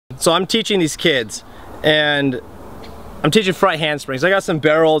So I'm teaching these kids, and I'm teaching front handsprings. I got some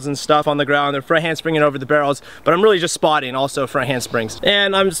barrels and stuff on the ground. They're front handspringing over the barrels, but I'm really just spotting also front handsprings.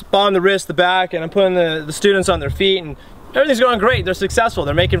 And I'm spotting the wrist, the back, and I'm putting the students on their feet, and everything's going great. They're successful.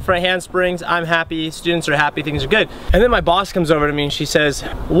 They're making front handsprings. I'm happy. Students are happy. Things are good. And then my boss comes over to me and she says,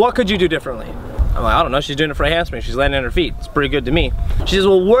 "What could you do differently?" I'm like, "I don't know. She's doing a front handspring. She's landing on her feet. It's pretty good to me." She says,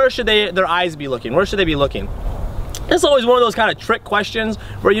 "Well, where should their eyes be looking? Where should they be looking?" It's always one of those kind of trick questions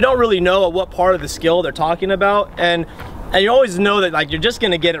where you don't really know at what part of the skill they're talking about, and you always know that, like, you're just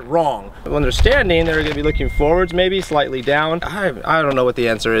gonna get it wrong. When they're standing, they're gonna be looking forwards, maybe slightly down. I don't know what the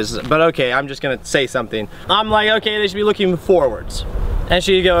answer is, but okay, I'm just gonna say something. I'm like, okay, they should be looking forwards. And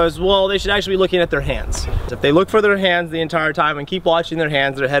she goes, well, they should actually be looking at their hands. If they look for their hands the entire time and keep watching their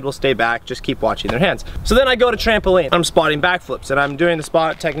hands, their head will stay back. Just keep watching their hands. So then I go to trampoline. I'm spotting backflips, and I'm doing the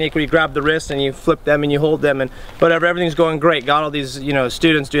spot technique where you grab the wrist and you flip them and you hold them and whatever. Everything's going great. Got all these, you know,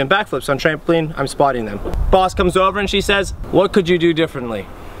 students doing backflips on trampoline. I'm spotting them. Boss comes over and she says, "What could you do differently?"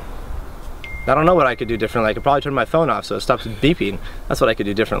 I don't know what I could do differently. I could probably turn my phone off so it stops beeping. That's what I could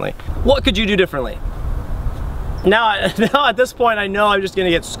do differently. What could you do differently? Now at this point, I know I'm just gonna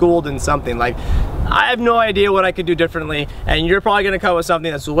get schooled in something. Like, I have no idea what I could do differently, and you're probably gonna come up with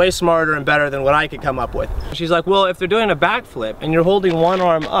something that's way smarter and better than what I could come up with. She's like, well, if they're doing a backflip and you're holding one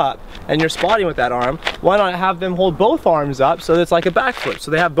arm up and you're spotting with that arm, why not have them hold both arms up so it's like a backflip?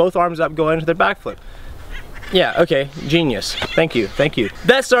 So they have both arms up going into their backflip. Yeah, okay, genius. Thank you, thank you.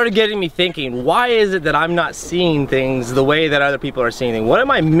 That started getting me thinking, why is it that I'm not seeing things the way that other people are seeing things? What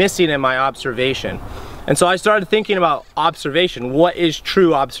am I missing in my observation? And so I started thinking about observation. What is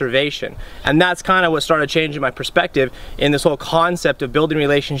true observation? And that's kind of what started changing my perspective in this whole concept of building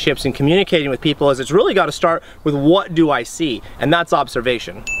relationships and communicating with people, is it's really got to start with what do I see? And that's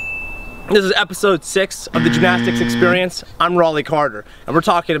observation. This is episode 6 of the Gymnastics Experience. I'm Raleigh Carter, and we're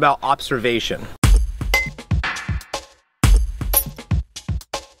talking about observation.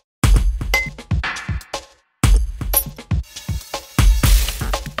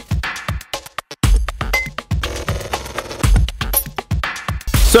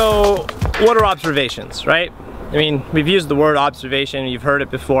 So, what are observations, right? I mean, we've used the word observation, you've heard it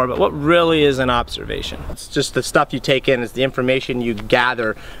before, but what really is an observation? It's just the stuff you take in, it's the information you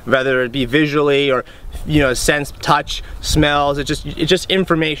gather, whether it be visually or, you know, sense, touch, smells, it's just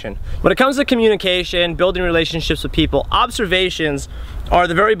information. When it comes to communication, building relationships with people, observations are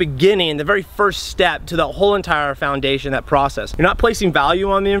the very beginning, the very first step to the whole entire foundation, that process. You're not placing value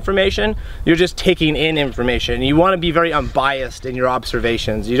on the information, you're just taking in information. You want to be very unbiased in your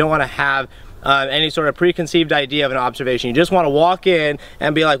observations. You don't want to have any sort of preconceived idea of an observation. You just want to walk in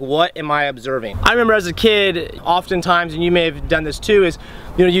and be like, what am I observing? I remember as a kid, oftentimes, and you may have done this too, is,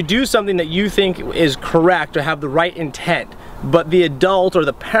 you know, you do something that you think is correct or have the right intent, but the adult or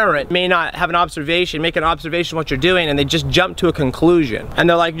the parent may not have an observation, make an observation of what you're doing, and they just jump to a conclusion. And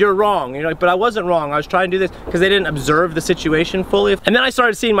they're like, you're wrong. And you're like, but I wasn't wrong. I was trying to do this, because they didn't observe the situation fully. And then I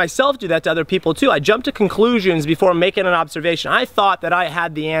started seeing myself do that to other people too. I jumped to conclusions before making an observation. I thought that I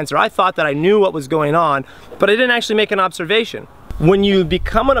had the answer. I thought that I knew what was going on, but I didn't actually make an observation. When you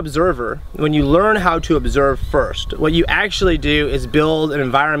become an observer, when you learn how to observe first, what you actually do is build an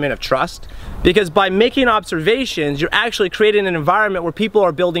environment of trust. Because by making observations, you're actually creating an environment where people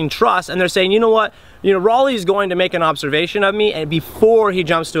are building trust, and they're saying, you know what, you know, Raleigh's going to make an observation of me, and before he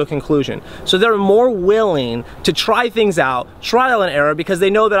jumps to a conclusion. So they're more willing to try things out, trial and error, because they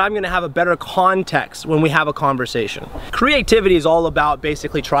know that I'm going to have a better context when we have a conversation. Creativity is all about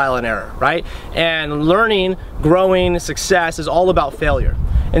basically trial and error, right? And learning, growing, success is all about failure.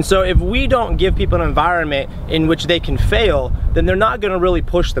 And so if we don't give people an environment in which they can fail, then they're not going to really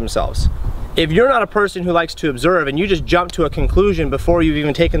push themselves. If you're not a person who likes to observe and you just jump to a conclusion before you've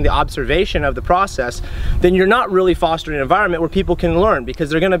even taken the observation of the process, then you're not really fostering an environment where people can learn, because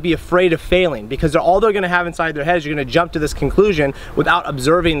they're going to be afraid of failing, because all they're going to have inside their heads, you're going to jump to this conclusion without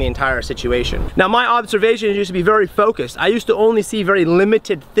observing the entire situation. Now, my observations used to be very focused. I used to only see very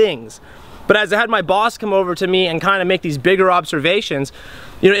limited things. But as I had my boss come over to me and kind of make these bigger observations,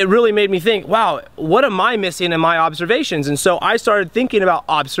 you know, it really made me think, wow, what am I missing in my observations? And so I started thinking about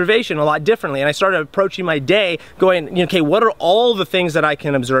observation a lot differently, and I started approaching my day going, you know, okay, what are all the things that I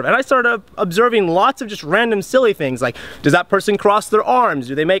can observe? And I started observing lots of just random silly things, like, does that person cross their arms?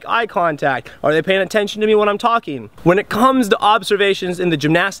 Do they make eye contact? Are they paying attention to me when I'm talking? When it comes to observations in the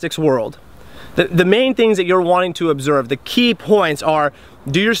gymnastics world, the main things that you're wanting to observe, the key points are,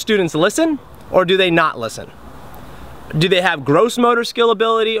 do your students listen or do they not listen? Do they have gross motor skill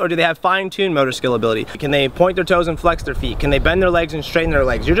ability, or do they have fine-tuned motor skill ability? Can they point their toes and flex their feet? Can they bend their legs and straighten their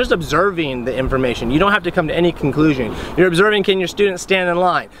legs? You're just observing the information. You don't have to come to any conclusion. You're observing, can your students stand in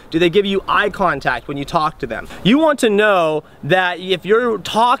line? Do they give you eye contact when you talk to them? You want to know that if you're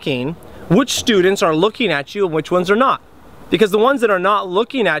talking, which students are looking at you and which ones are not. Because the ones that are not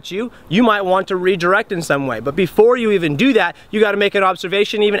looking at you, you might want to redirect in some way. But before you even do that, you got to make an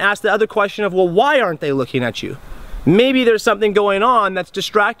observation, even ask the other question of, well, why aren't they looking at you? Maybe there's something going on that's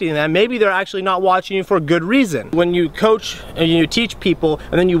distracting them. Maybe they're actually not watching you for a good reason. When you coach and you teach people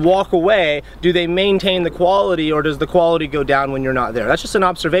and then you walk away, do they maintain the quality, or does the quality go down when you're not there? That's just an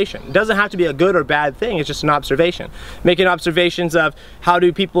observation. It doesn't have to be a good or bad thing, it's just an observation. Making observations of how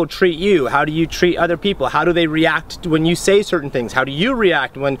do people treat you? How do you treat other people? How do they react when you say certain things? How do you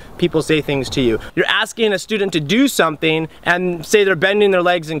react when people say things to you? You're asking a student to do something and say they're bending their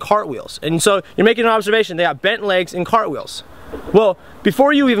legs in cartwheels. And so you're making an observation, they got bent legs in cartwheels. Well,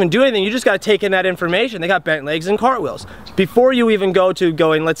 before you even do anything, you just got to take in that information. They got bent legs and cartwheels. Before you even go to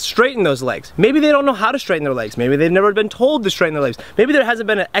going, let's straighten those legs. Maybe they don't know how to straighten their legs. Maybe they've never been told to straighten their legs. Maybe there hasn't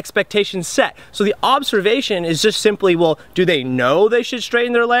been an expectation set. So the observation is just simply, well, do they know they should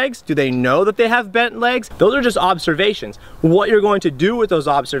straighten their legs? Do they know that they have bent legs? Those are just observations. What you're going to do with those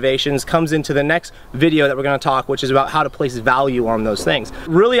observations comes into the next video that we're going to talk, which is about how to place value on those things.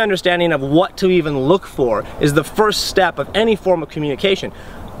 Really understanding of what to even look for is the first step of any form of communication.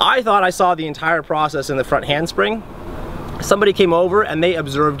 I thought I saw the entire process in the front handspring. Somebody came over and they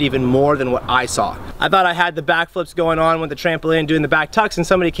observed even more than what I saw. I thought I had the backflips going on with the trampoline, doing the back tucks, and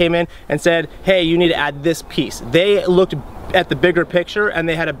somebody came in and said, hey, you need to add this piece. They looked at the bigger picture and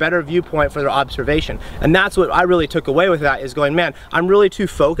they had a better viewpoint for their observation. And that's what I really took away with that, is going, man, I'm really too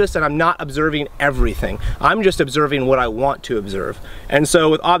focused and I'm not observing everything. I'm just observing what I want to observe. And so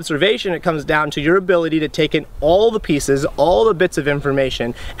with observation, it comes down to your ability to take in all the pieces, all the bits of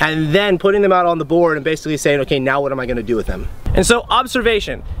information, and then putting them out on the board and basically saying, okay, now what am I going to do with them? And so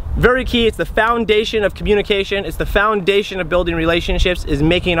observation, very key. It's the foundation of communication. It's the foundation of building relationships, is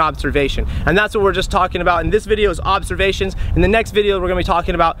making observation. And that's what we're just talking about. In this video is observations. In the next video, we're going to be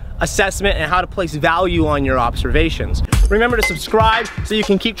talking about assessment and how to place value on your observations. Remember to subscribe so you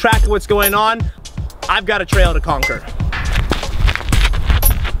can keep track of what's going on. I've got a trail to conquer.